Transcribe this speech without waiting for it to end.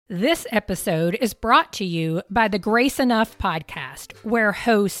This episode is brought to you by the Grace Enough podcast, where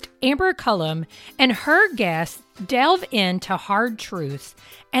host Amber Cullum and her guests delve into hard truths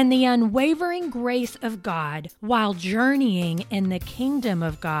and the unwavering grace of God while journeying in the kingdom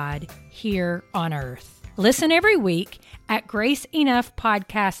of God here on earth. Listen every week at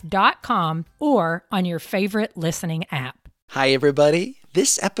graceenoughpodcast.com or on your favorite listening app. Hi, everybody.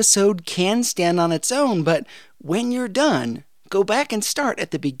 This episode can stand on its own, but when you're done, go back and start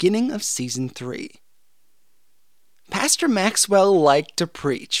at the beginning of Season 3. Pastor Maxwell liked to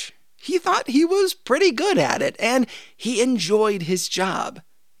preach. He thought he was pretty good at it, and he enjoyed his job.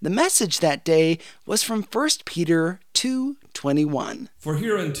 The message that day was from 1 Peter 2:21. For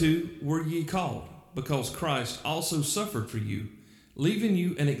hereunto were ye called, because Christ also suffered for you, leaving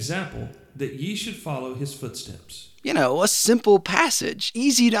you an example that ye should follow his footsteps. You know, a simple passage,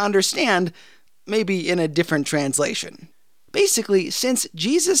 easy to understand, maybe in a different translation. Basically, since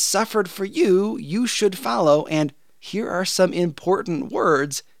Jesus suffered for you, you should follow, and here are some important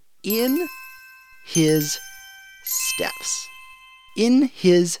words, in his steps. In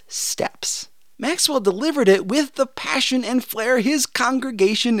his steps. Maxwell delivered it with the passion and flair his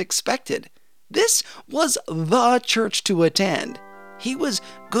congregation expected. This was the church to attend. He was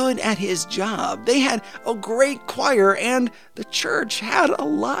good at his job. They had a great choir, and the church had a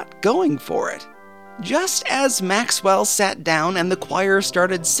lot going for it. Just as Maxwell sat down and the choir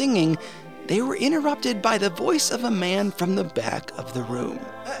started singing, they were interrupted by the voice of a man from the back of the room.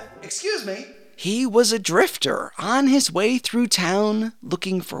 Excuse me? He was a drifter on his way through town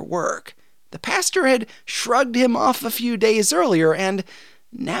looking for work. The pastor had shrugged him off a few days earlier, and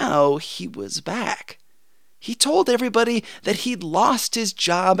now he was back. He told everybody that he'd lost his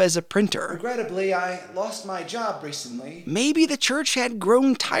job as a printer. Regrettably, I lost my job recently. Maybe the church had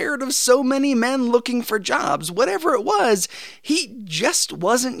grown tired of so many men looking for jobs. Whatever it was, he just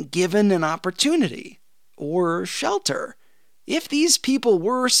wasn't given an opportunity or shelter. If these people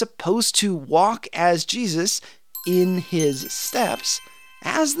were supposed to walk as Jesus in his steps,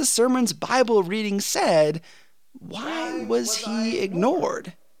 as the sermon's Bible reading said, why was he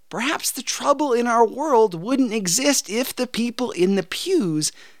ignored? Perhaps the trouble in our world wouldn't exist if the people in the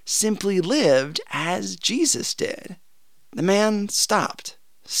pews simply lived as Jesus did. The man stopped,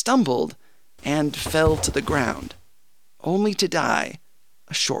 stumbled, and fell to the ground, only to die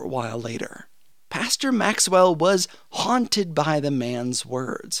a short while later. Pastor Maxwell was haunted by the man's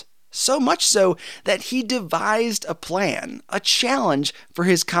words, so much so that he devised a plan, a challenge for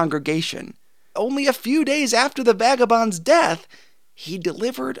his congregation. Only a few days after the vagabond's death, he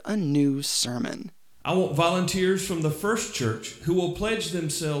delivered a new sermon. I want volunteers from the First Church who will pledge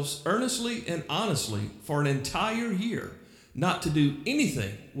themselves earnestly and honestly for an entire year not to do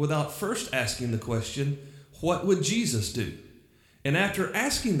anything without first asking the question, what would Jesus do? And after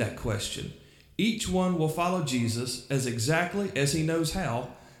asking that question, each one will follow Jesus as exactly as he knows how,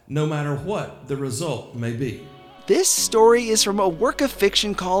 no matter what the result may be. This story is from a work of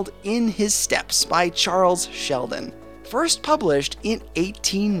fiction called In His Steps by Charles Sheldon, first published in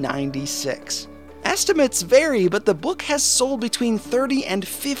 1896. Estimates vary, but the book has sold between 30 and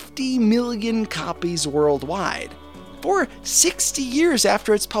 50 million copies worldwide. For 60 years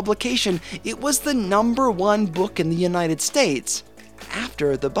after its publication, it was the #1 book in the United States,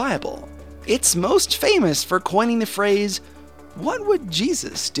 after the Bible. It's most famous for coining the phrase, "What would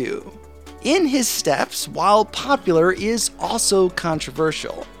Jesus do?" In His Steps, while popular, is also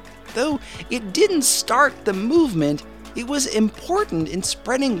controversial. Though it didn't start the movement, it was important in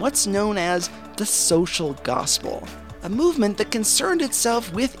spreading what's known as the social gospel, a movement that concerned itself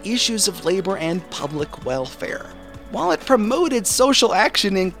with issues of labor and public welfare. While it promoted social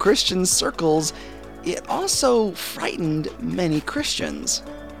action in Christian circles, it also frightened many Christians,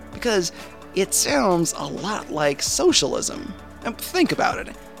 because it sounds a lot like socialism. And think about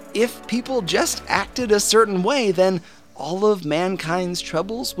it. If people just acted a certain way, then all of mankind's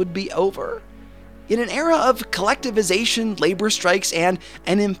troubles would be over. In an era of collectivization, labor strikes, and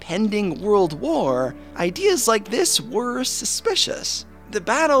an impending world war, ideas like this were suspicious. The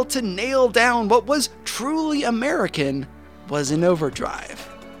battle to nail down what was truly American was in overdrive.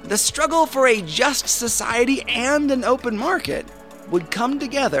 The struggle for a just society and an open market would come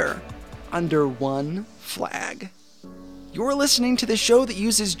together under one flag. You're listening to the show that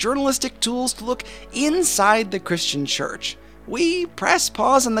uses journalistic tools to look inside the Christian church. We press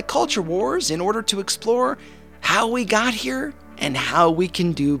pause on the culture wars in order to explore how we got here and how we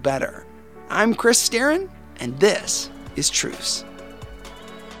can do better. I'm Chris Staron, and this is Truce.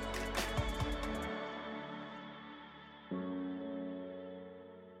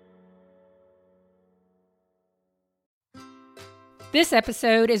 This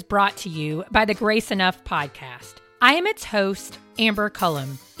episode is brought to you by the Grace Enough podcast. I am its host, Amber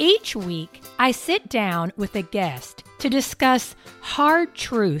Cullum. Each week, I sit down with a guest to discuss hard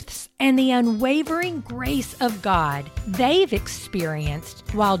truths and the unwavering grace of God they've experienced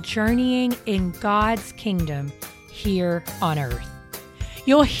while journeying in God's kingdom here on earth.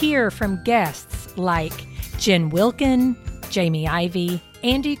 You'll hear from guests like Jen Wilkin, Jamie Ivey,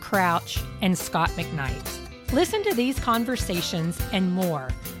 Andy Crouch, and Scott McKnight. Listen to these conversations and more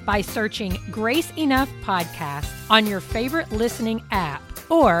by searching Grace Enough Podcast on your favorite listening app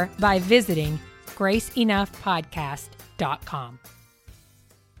or by visiting graceenoughpodcast.com.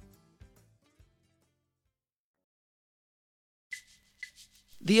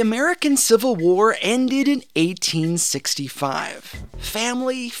 The American Civil War ended in 1865.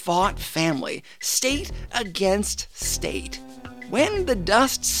 Family fought family, state against state. When the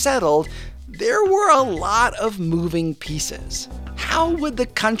dust settled, there were a lot of moving pieces. How would the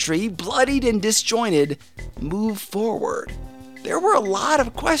country, bloodied and disjointed, move forward? There were a lot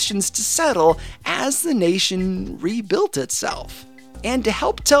of questions to settle as the nation rebuilt itself. And to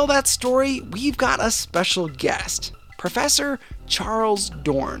help tell that story, we've got a special guest, Professor Charles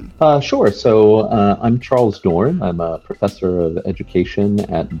Dorn. Sure. So I'm Charles Dorn. I'm a professor of education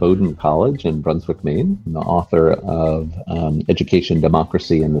at Bowdoin College in Brunswick, Maine. I'm the author of Education,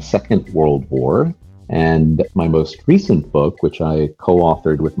 Democracy in the Second World War. And my most recent book, which I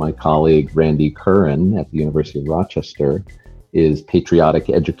co-authored with my colleague Randy Curran at the University of Rochester, is Patriotic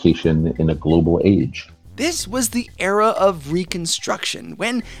Education in a Global Age. This was the era of Reconstruction,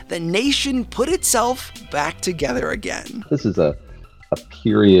 when the nation put itself back together again. This is a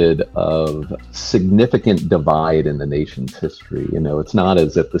period of significant divide in the nation's history. You know, it's not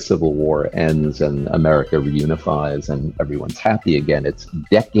as if the Civil War ends and America reunifies and everyone's happy again. It's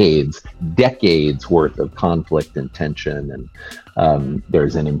decades worth of conflict and tension. And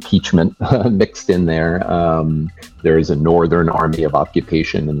there's an impeachment mixed in there. There's a Northern Army of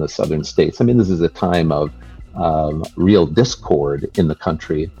occupation in the southern states. I mean, this is a time of real discord in the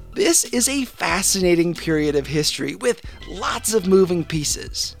country. This is a fascinating period of history with lots of moving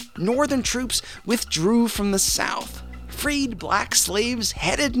pieces. Northern troops withdrew from the South. Freed black slaves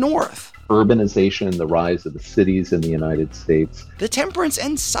headed north. Urbanization, the rise of the cities in the United States. The temperance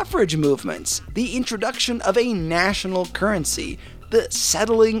and suffrage movements, the introduction of a national currency, the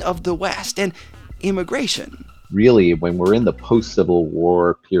settling of the West, and immigration. Really, when we're in the post-Civil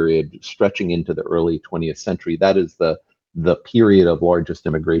War period, stretching into the early 20th century, that is the period of largest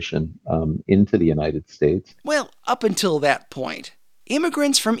immigration into the United States. Well, up until that point,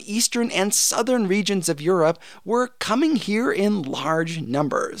 immigrants from eastern and southern regions of Europe were coming here in large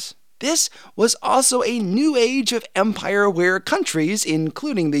numbers. This was also a new age of empire where countries,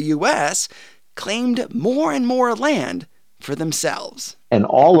 including the U.S., claimed more and more land for themselves. And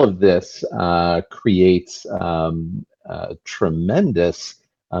all of this creates a tremendous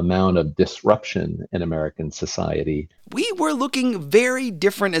amount of disruption in American society. We were looking very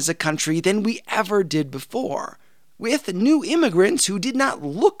different as a country than we ever did before, with new immigrants who did not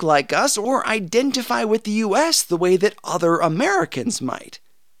look like us or identify with the U.S. the way that other Americans might.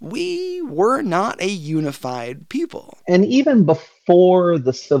 We were not a unified people. And even before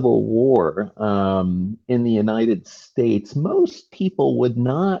the Civil War in the United States, most people would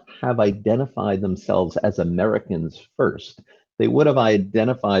not have identified themselves as Americans first. They would have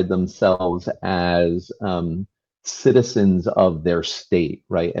identified themselves as citizens of their state,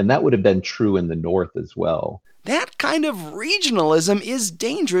 right? And that would have been true in the North as well. That kind of regionalism is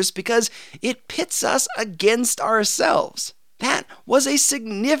dangerous because it pits us against ourselves. That was a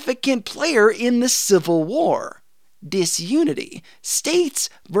significant player in the Civil War. Disunity, states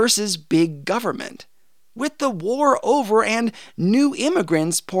versus big government. With the war over and new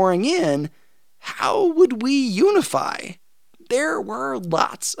immigrants pouring in, how would we unify? There were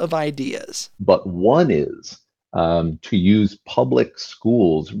lots of ideas. But one is to use public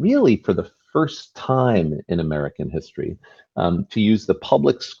schools really for the first time in American history, to use the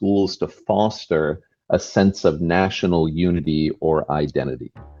public schools to foster a sense of national unity or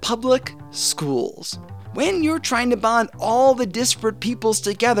identity. Public schools. When you're trying to bond all the disparate peoples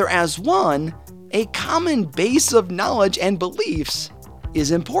together as one, a common base of knowledge and beliefs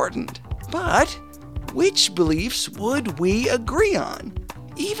is important. But which beliefs would we agree on?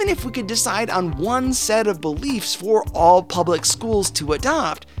 Even if we could decide on one set of beliefs for all public schools to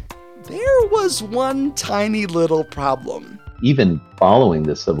adopt, there was one tiny little problem. Even following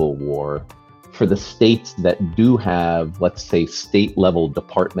the Civil War, for the states that do have, let's say, state-level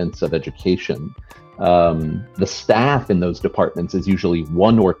departments of education, the staff in those departments is usually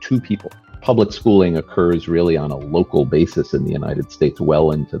one or two people. Public schooling occurs really on a local basis in the United States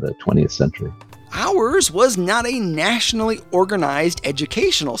well into the 20th century. Ours was not a nationally organized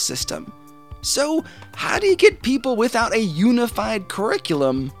educational system. So how do you get people without a unified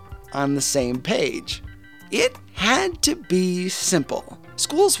curriculum on the same page? It had to be simple.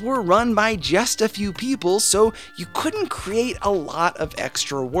 Schools were run by just a few people, so you couldn't create a lot of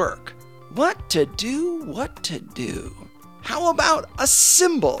extra work. What to do? How about a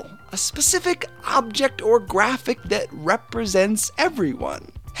symbol, a specific object or graphic that represents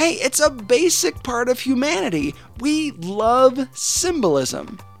everyone? Hey, it's a basic part of humanity. We love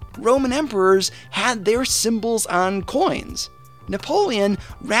symbolism. Roman emperors had their symbols on coins. Napoleon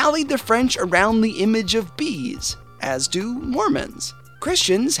rallied the French around the image of bees, as do Mormons.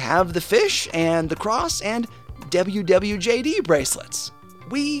 Christians have the fish and the cross and WWJD bracelets.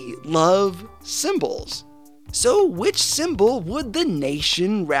 We love symbols. So which symbol would the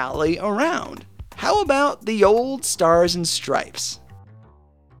nation rally around? How about the old stars and stripes?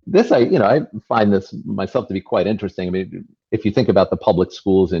 This, I find this myself to be quite interesting. I mean, if you think about the public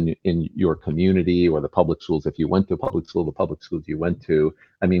schools in your community, or the public schools, if you went to a public school, the public schools you went to,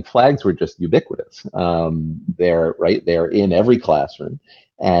 I mean, flags were just ubiquitous. They're in every classroom.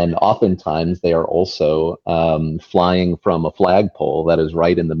 And oftentimes they are also flying from a flagpole that is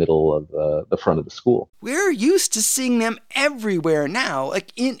right in the middle of the front of the school. We're used to seeing them everywhere now,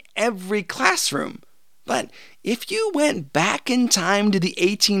 like in every classroom. But if you went back in time to the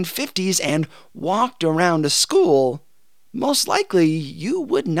 1850s and walked around a school, most likely you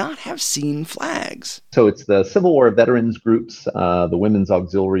would not have seen flags. So it's the Civil War veterans groups, the Women's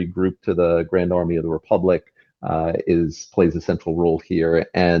Auxiliary Group to the Grand Army of the Republic plays a central role here,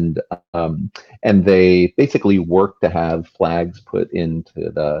 and they basically work to have flags put into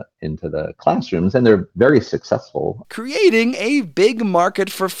the classrooms, and they're very successful, creating a big market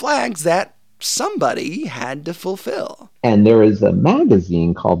for flags that somebody had to fulfill. And there is a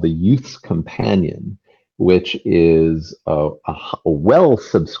magazine called the Youth's Companion, which is a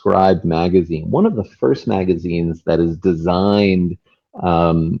well-subscribed magazine, one of the first magazines that is designed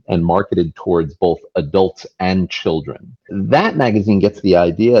and marketed towards both adults and children. That magazine gets the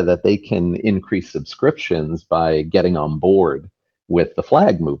idea that they can increase subscriptions by getting on board with the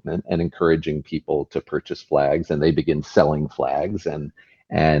flag movement and encouraging people to purchase flags, and they begin selling flags, and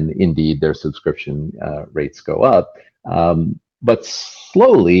indeed their subscription rates go up. But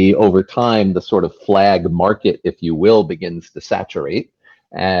slowly, over time, the sort of flag market, if you will, begins to saturate,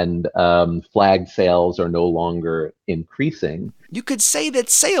 and flag sales are no longer increasing. You could say that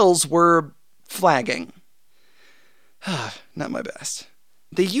sales were flagging. Not my best.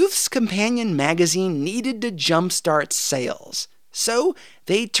 The Youth's Companion magazine needed to jumpstart sales, so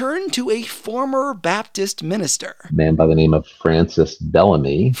they turned to a former Baptist minister, a man by the name of Francis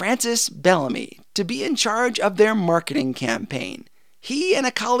Bellamy, to be in charge of their marketing campaign. He and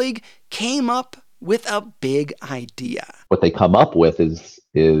a colleague came up with a big idea. What they come up with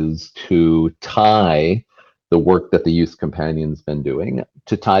is to tie the work that the Youth Companion's been doing,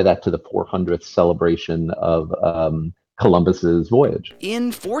 to tie that to the 400th celebration of Columbus's voyage. In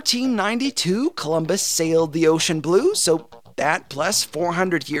 1492, Columbus sailed the ocean blue, so that plus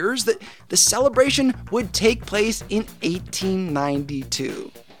 400 years, the celebration would take place in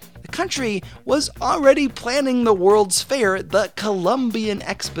 1892. The country was already planning the World's Fair, the Columbian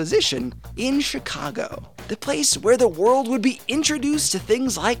Exposition, in Chicago, the place where the world would be introduced to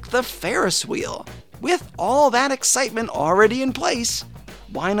things like the Ferris wheel. With all that excitement already in place,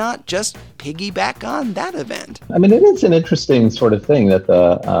 why not just piggyback on that event? I mean, it is an interesting sort of thing that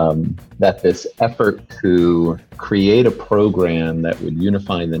that this effort to create a program that would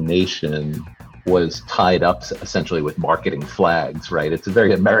unify the nation was tied up essentially with marketing flags, right? It's a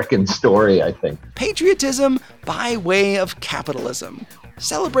very American story, I think. Patriotism by way of capitalism,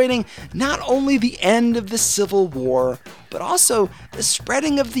 celebrating not only the end of the Civil War, but also the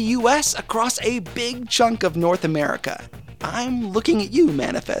spreading of the U.S. across a big chunk of North America. I'm looking at you,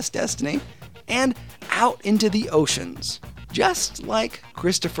 Manifest Destiny, and out into the oceans, just like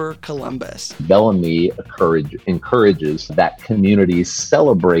Christopher Columbus. Bellamy encourages that communities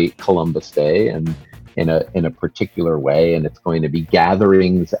celebrate Columbus Day and in a particular way, and it's going to be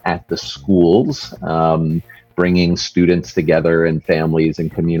gatherings at the schools, bringing students together and families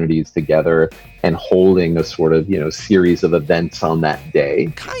and communities together and holding a sort of, series of events on that day.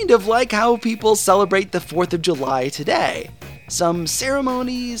 Kind of like how people celebrate the 4th of July today. Some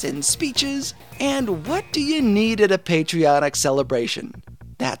ceremonies and speeches, and what do you need at a patriotic celebration?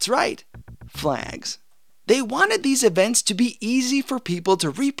 That's right, flags. They wanted these events to be easy for people to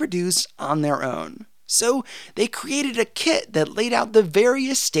reproduce on their own. So they created a kit that laid out the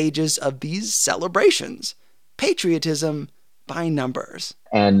various stages of these celebrations. Patriotism by numbers.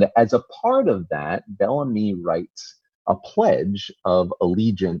 And as a part of that, Bellamy writes a pledge of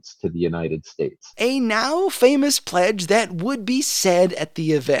allegiance to the United States. A now famous pledge that would be said at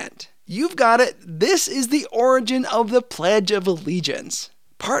the event. You've got it. This is the origin of the Pledge of Allegiance.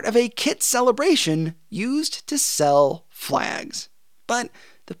 Part of a kit celebration used to sell flags. But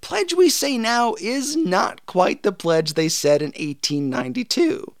the pledge we say now is not quite the pledge they said in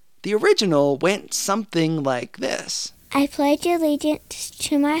 1892. The original went something like this. I pledge allegiance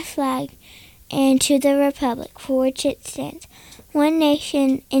to my flag and to the republic for which it stands, one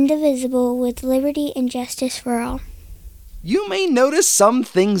nation, indivisible, with liberty and justice for all. You may notice some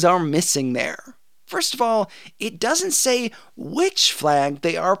things are missing there. First of all, it doesn't say which flag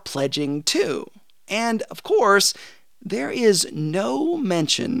they are pledging to. And, of course, there is no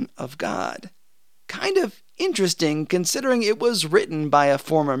mention of God. Kind of interesting considering it was written by a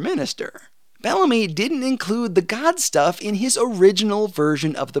former minister. Bellamy didn't include the God stuff in his original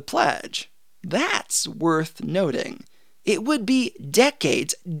version of the pledge. That's worth noting. It would be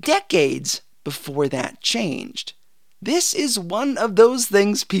decades before that changed. This is one of those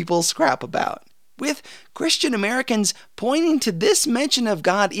things people scrap about, with Christian Americans pointing to this mention of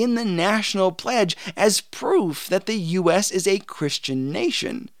God in the national pledge as proof that the U.S. is a Christian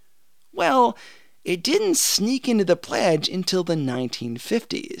nation. Well, it didn't sneak into the pledge until the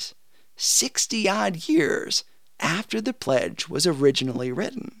 1950s, 60-odd years after the pledge was originally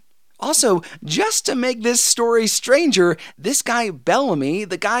written. Also, just to make this story stranger, this guy Bellamy,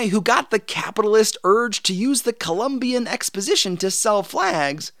 the guy who got the capitalist urge to use the Columbian Exposition to sell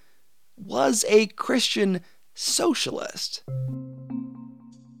flags, was a Christian socialist.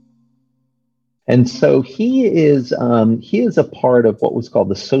 And so he is a part of what was called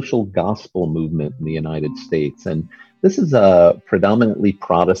the social gospel movement in the United States. And this is a predominantly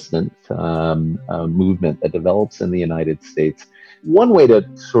Protestant movement that develops in the United States. One way to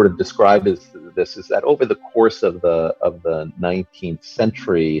sort of describe this is that over the course of the 19th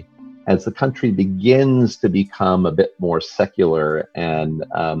century, as the country begins to become a bit more secular and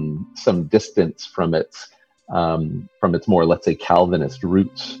some distance from its more, let's say, Calvinist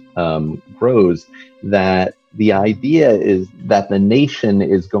roots grows, that the idea is that the nation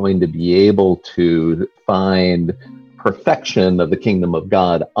is going to be able to find perfection of the kingdom of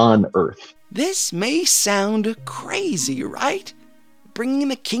God on earth. This may sound crazy, right? Bringing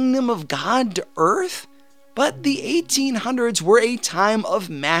the kingdom of God to earth? But the 1800s were a time of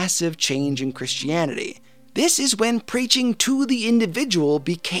massive change in Christianity. This is when preaching to the individual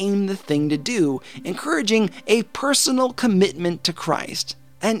became the thing to do, encouraging a personal commitment to Christ,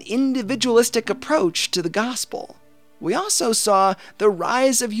 an individualistic approach to the gospel. We also saw the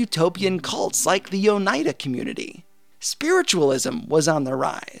rise of utopian cults like the Oneida community. Spiritualism was on the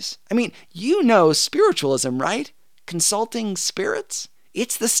rise. I mean, you know spiritualism, right? Consulting spirits?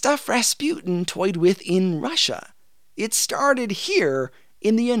 It's the stuff Rasputin toyed with in Russia. It started here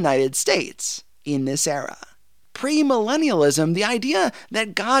in the United States in this era. Premillennialism, the idea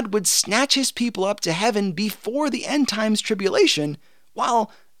that God would snatch his people up to heaven before the end times tribulation,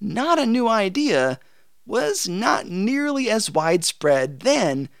 while not a new idea, was not nearly as widespread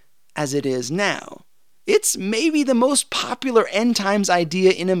then as it is now. It's maybe the most popular end times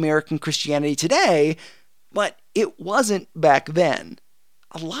idea in American Christianity today, but it wasn't back then.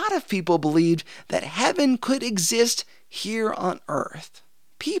 A lot of people believed that heaven could exist here on earth.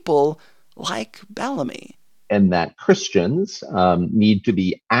 People like Bellamy. And that Christians need to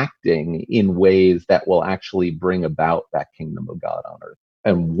be acting in ways that will actually bring about that kingdom of God on earth.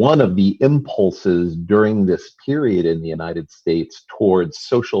 And one of the impulses during this period in the United States towards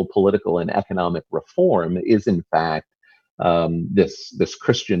social, political, and economic reform is, in fact, this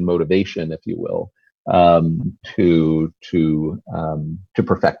Christian motivation, if you will, to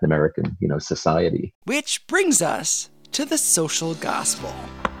perfect American, society. Which brings us to the social gospel.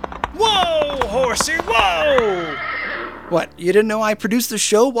 Whoa, horsey, whoa! What, you didn't know I produced the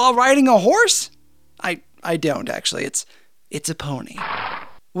show while riding a horse? I don't, actually. It's a pony.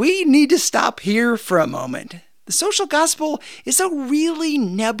 We need to stop here for a moment. The social gospel is a really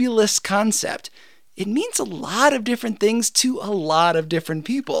nebulous concept. It means a lot of different things to a lot of different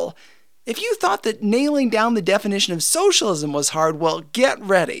people. If you thought that nailing down the definition of socialism was hard, well, get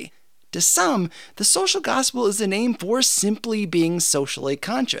ready. To some, the social gospel is the name for simply being socially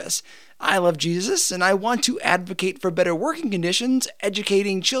conscious. I love Jesus, and I want to advocate for better working conditions,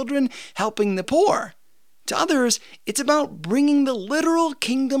 educating children, helping the poor. To others, it's about bringing the literal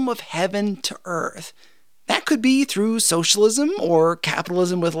kingdom of heaven to earth. That could be through socialism or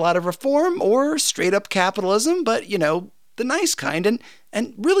capitalism with a lot of reform or straight up capitalism, but, the nice kind,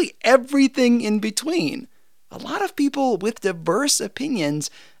 and really everything in between. A lot of people with diverse opinions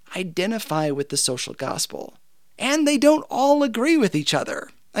identify with the social gospel. And they don't all agree with each other.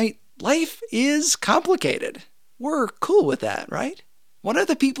 Life is complicated. We're cool with that, right? One of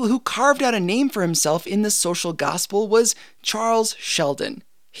the people who carved out a name for himself in the social gospel was Charles Sheldon.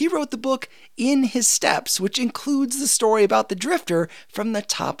 He wrote the book In His Steps, which includes the story about the drifter from the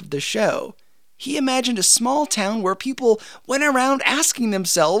top of the show. He imagined a small town where people went around asking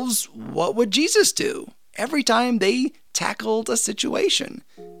themselves, what would Jesus do? Every time they tackled a situation.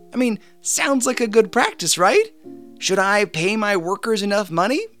 Sounds like a good practice, right? Should I pay my workers enough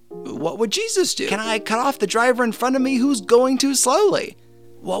money? What would Jesus do? Can I cut off the driver in front of me who's going too slowly?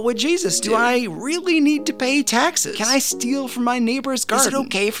 What would Jesus do? Do I really need to pay taxes? Can I steal from my neighbor's garden? Is it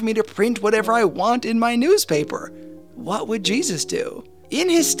okay for me to print whatever I want in my newspaper? What would Jesus do? In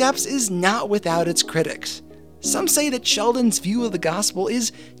His Steps is not without its critics. Some say that Sheldon's view of the gospel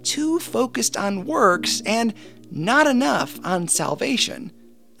is too focused on works and not enough on salvation.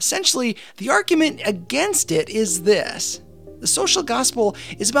 Essentially, the argument against it is this. The social gospel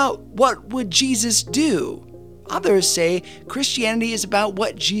is about what would Jesus do. Others say Christianity is about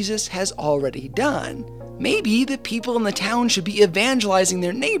what Jesus has already done. Maybe the people in the town should be evangelizing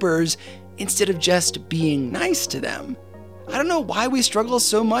their neighbors instead of just being nice to them. I don't know why we struggle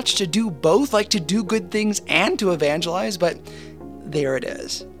so much to do both, like to do good things and to evangelize, but there it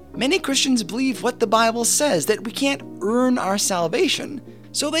is. Many Christians believe what the Bible says, that we can't earn our salvation.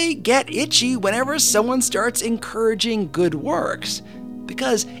 So they get itchy whenever someone starts encouraging good works,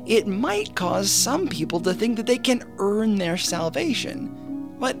 because it might cause some people to think that they can earn their salvation.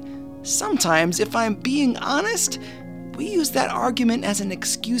 But sometimes, if I'm being honest, we use that argument as an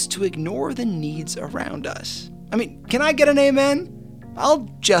excuse to ignore the needs around us. Can I get an amen? I'll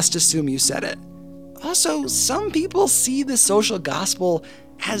just assume you said it. Also, some people see the social gospel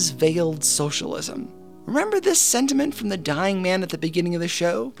as veiled socialism. Remember this sentiment from the dying man at the beginning of the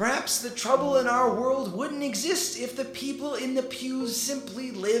show? Perhaps the trouble in our world wouldn't exist if the people in the pews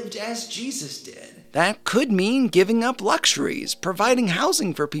simply lived as Jesus did. That could mean giving up luxuries, providing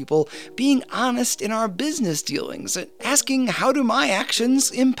housing for people, being honest in our business dealings, asking how do my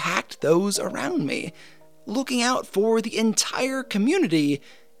actions impact those around me, looking out for the entire community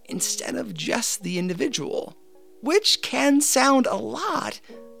instead of just the individual, which can sound a lot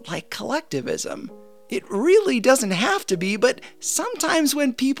like collectivism. It really doesn't have to be, but sometimes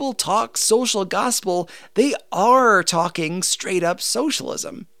when people talk social gospel, they are talking straight up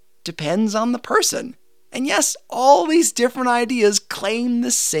socialism. Depends on the person. And yes, all these different ideas claim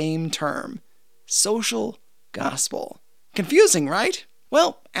the same term. Social gospel. Confusing, right?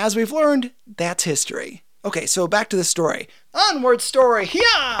 Well, as we've learned, that's history. Okay, so back to the story. Onward, story!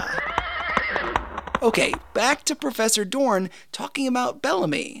 Yeah! Okay, back to Professor Dorn talking about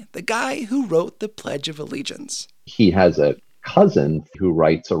Bellamy, the guy who wrote the Pledge of Allegiance. He has a cousin who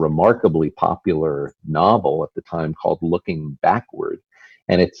writes a remarkably popular novel at the time called Looking Backward.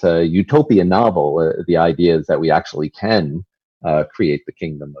 And it's a utopian novel. The idea is that we actually can create the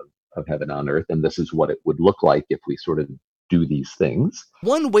kingdom of heaven on earth. And this is what it would look like if we sort of do these things.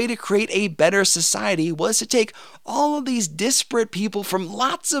 One way to create a better society was to take all of these disparate people from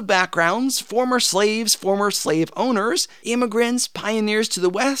lots of backgrounds, former slaves, former slave owners, immigrants, pioneers to the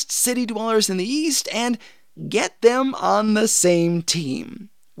west, city dwellers in the east, and get them on the same team.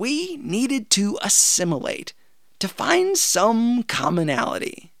 We needed to assimilate, to find some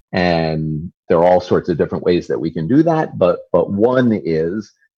commonality. And there are all sorts of different ways that we can do that, but one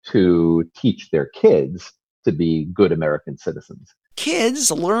is to teach their kids to be good American citizens. Kids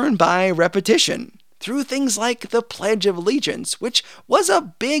learn by repetition through things like the Pledge of Allegiance, which was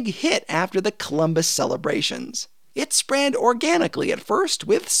a big hit after the Columbus celebrations. It spread organically at first,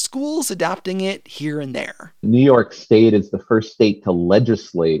 with schools adopting it here and there. New York State is the first state to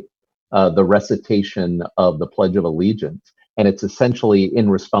legislate the recitation of the Pledge of Allegiance, and it's essentially in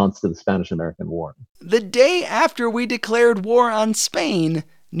response to the Spanish-American War. The day after we declared war on Spain,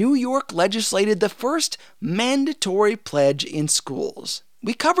 New York legislated the first mandatory pledge in schools.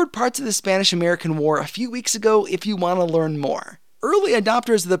 We covered parts of the Spanish-American War a few weeks ago if you want to learn more. Early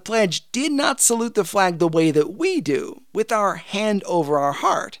adopters of the pledge did not salute the flag the way that we do, with our hand over our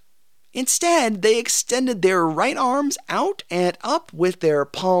heart. Instead, they extended their right arms out and up with their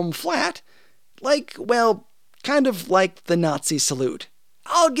palm flat, kind of like the Nazi salute.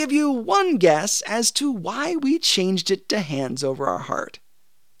 I'll give you one guess as to why we changed it to hands over our heart.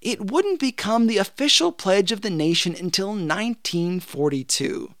 It wouldn't become the official pledge of the nation until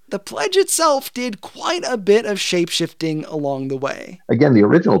 1942. the pledge itself did quite a bit of shape-shifting along the way. Again, the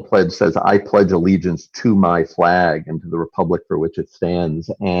original pledge says, I pledge allegiance to my flag and to the republic for which it stands.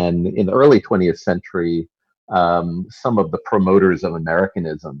 And in the early 20th century, some of the promoters of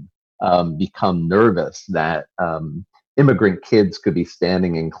Americanism become nervous that immigrant kids could be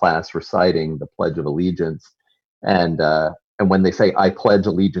standing in class reciting the Pledge of Allegiance. And when they say, I pledge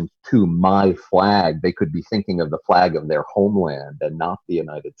allegiance to my flag, they could be thinking of the flag of their homeland and not the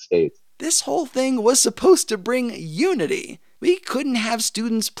United States. This whole thing was supposed to bring unity. We couldn't have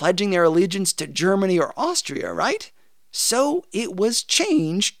students pledging their allegiance to Germany or Austria, right? So it was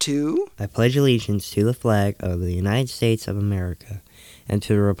changed to, I pledge allegiance to the flag of the United States of America and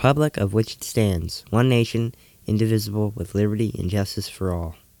to the republic of which it stands, one nation, indivisible, with liberty and justice for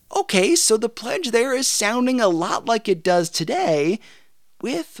all. Okay, so the pledge there is sounding a lot like it does today,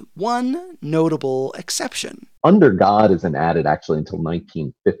 with one notable exception. Under God isn't added actually until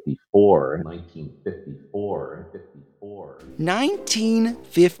 1954.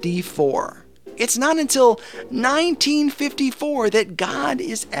 1954. It's not until 1954 that God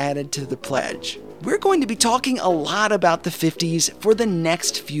is added to the pledge. We're going to be talking a lot about the 50s for the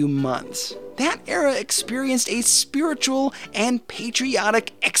next few months. That era experienced a spiritual and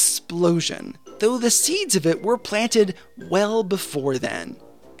patriotic explosion, though the seeds of it were planted well before then.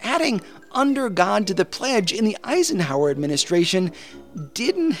 Adding under God to the pledge in the Eisenhower administration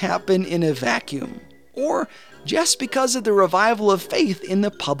didn't happen in a vacuum, or just because of the revival of faith in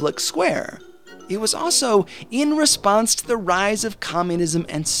the public square. It was also in response to the rise of communism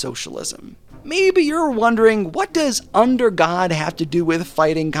and socialism. Maybe you're wondering, what does under God have to do with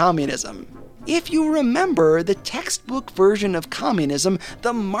fighting communism? If you remember, the textbook version of communism,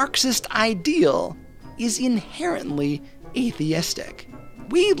 the Marxist ideal, is inherently atheistic.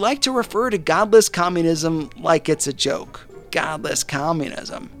 We like to refer to godless communism like it's a joke. Godless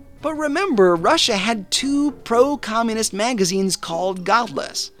communism. But remember, Russia had 2 pro-communist magazines called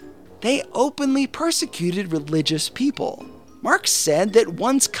Godless. They openly persecuted religious people. Marx said that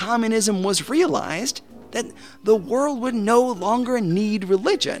once communism was realized, that the world would no longer need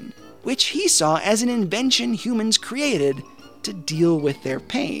religion, which he saw as an invention humans created to deal with their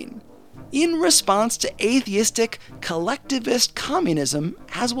pain. In response to atheistic, collectivist communism,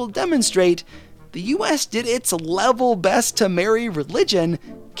 as we'll demonstrate, the US did its level best to marry religion,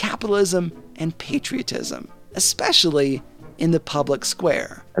 capitalism, and patriotism, especially in the public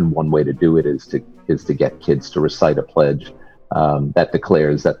square. And one way to do it is to get kids to recite a pledge that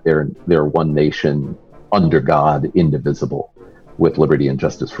declares that they're one nation under God, indivisible, with liberty and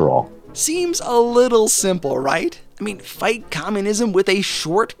justice for all. Seems a little simple, right? I mean, fight communism with a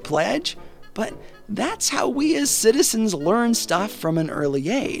short pledge? But that's how we as citizens learn stuff from an early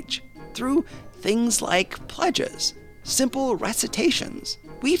age, through things like pledges, simple recitations.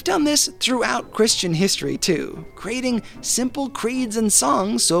 We've done this throughout Christian history too, creating simple creeds and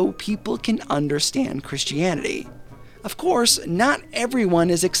songs so people can understand Christianity. Of course, not everyone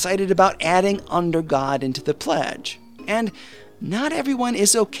is excited about adding under God into the pledge, and not everyone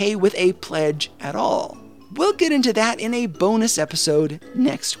is okay with a pledge at all. We'll get into that in a bonus episode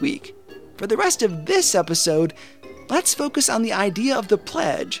next week. For the rest of this episode, let's focus on the idea of the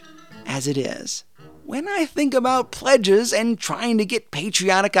pledge as it is. When I think about pledges and trying to get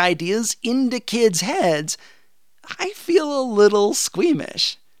patriotic ideas into kids' heads, I feel a little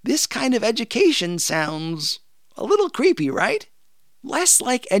squeamish. This kind of education sounds a little creepy, right? Less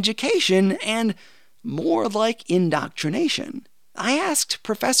like education and more like indoctrination. I asked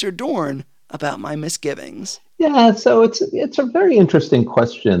Professor Dorn about my misgivings. Yeah, so it's a very interesting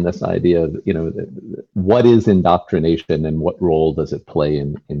question, this idea of, what is indoctrination and what role does it play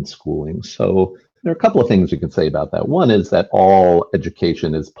in schooling? So there are a couple of things you can say about that. One is that all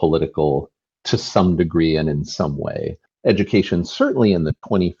education is political to some degree and in some way. Education, certainly in the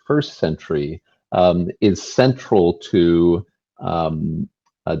 21st century, is central to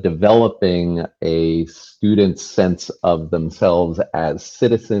developing a student's sense of themselves as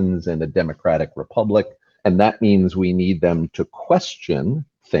citizens in a democratic republic. And that means we need them to question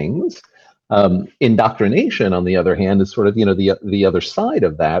things. Indoctrination, on the other hand, is sort of, the other side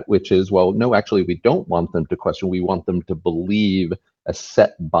of that, which is, well, no, actually, we don't want them to question. We want them to believe a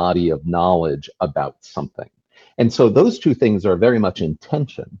set body of knowledge about something. And so those two things are very much in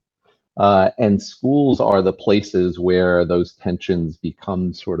tension. And schools are the places where those tensions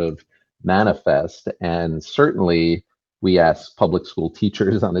become sort of manifest. And certainly we ask public school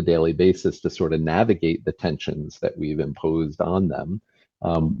teachers on a daily basis to sort of navigate the tensions that we've imposed on them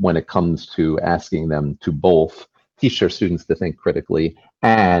when it comes to asking them to both teach their students to think critically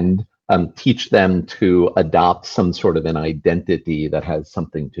and teach them to adopt some sort of an identity that has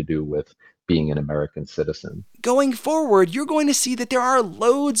something to do with being an American citizen. Going forward, you're going to see that there are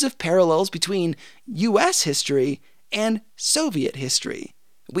loads of parallels between U.S. history and Soviet history.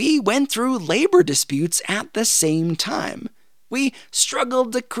 We went through labor disputes at the same time. We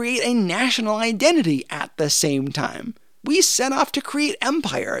struggled to create a national identity at the same time. We set off to create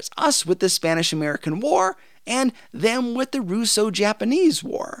empires, us with the Spanish-American War, and them with the Russo-Japanese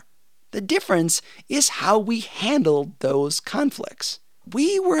War. The difference is how we handled those conflicts.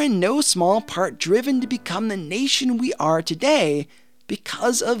 We were in no small part driven to become the nation we are today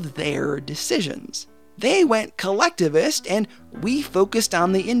because of their decisions. They went collectivist and we focused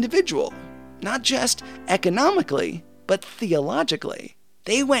on the individual, not just economically, but theologically.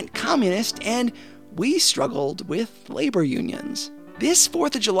 They went communist and we struggled with labor unions. This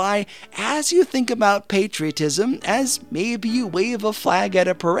 4th of July, as you think about patriotism, as maybe you wave a flag at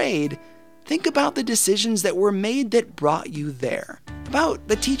a parade, think about the decisions that were made that brought you there. About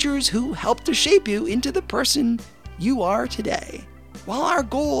the teachers who helped to shape you into the person you are today. While our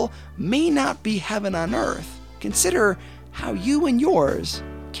goal may not be heaven on earth, consider how you and yours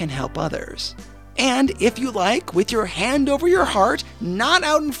can help others. And if you like, with your hand over your heart, not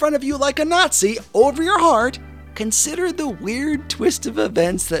out in front of you like a Nazi, over your heart, consider the weird twist of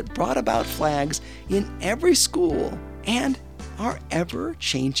events that brought about flags in every school and our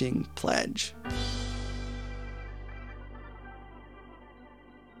ever-changing pledge.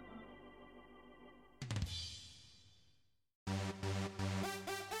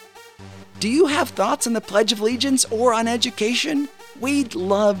 Do you have thoughts on the Pledge of Allegiance or on education? We'd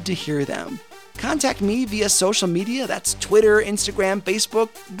love to hear them. Contact me via social media, that's Twitter, Instagram, Facebook,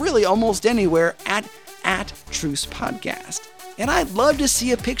 really almost anywhere, at Truce Podcast. And I'd love to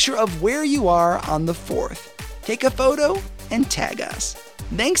see a picture of where you are on the 4th. Take a photo and tag us.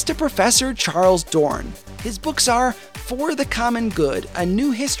 Thanks to Professor Charles Dorn. His books are For the Common Good, A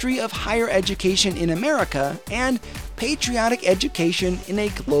New History of Higher Education in America, and Patriotic Education in a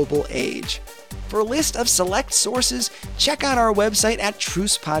Global Age. For a list of select sources, check out our website at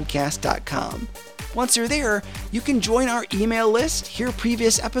trucepodcast.com. Once you're there, you can join our email list, hear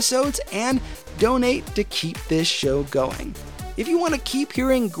previous episodes, and donate to keep this show going. If you want to keep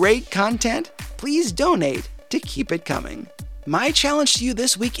hearing great content, please donate to keep it coming. My challenge to you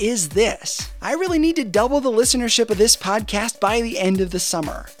this week is this. I really need to double the listenership of this podcast by the end of the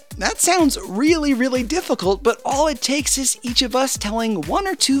summer. That sounds really, really difficult, but all it takes is each of us telling 1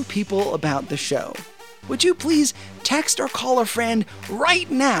 or 2 people about the show. Would you please text or call a friend right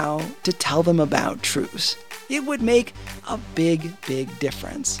now to tell them about Truce? It would make a big, big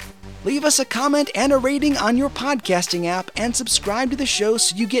difference. Leave us a comment and a rating on your podcasting app and subscribe to the show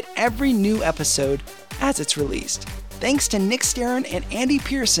so you get every new episode as it's released. Thanks to Nick Starron and Andy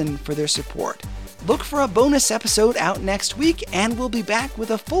Pearson for their support. Look for a bonus episode out next week, and we'll be back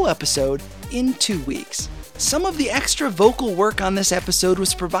with a full episode in 2 weeks. Some of the extra vocal work on this episode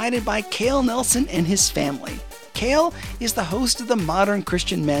was provided by Cale Nelson and his family. Cale is the host of the Modern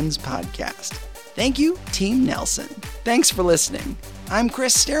Christian Men's podcast. Thank you, Team Nelson. Thanks for listening. I'm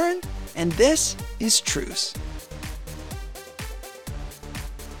Chris Starron, and this is Truce.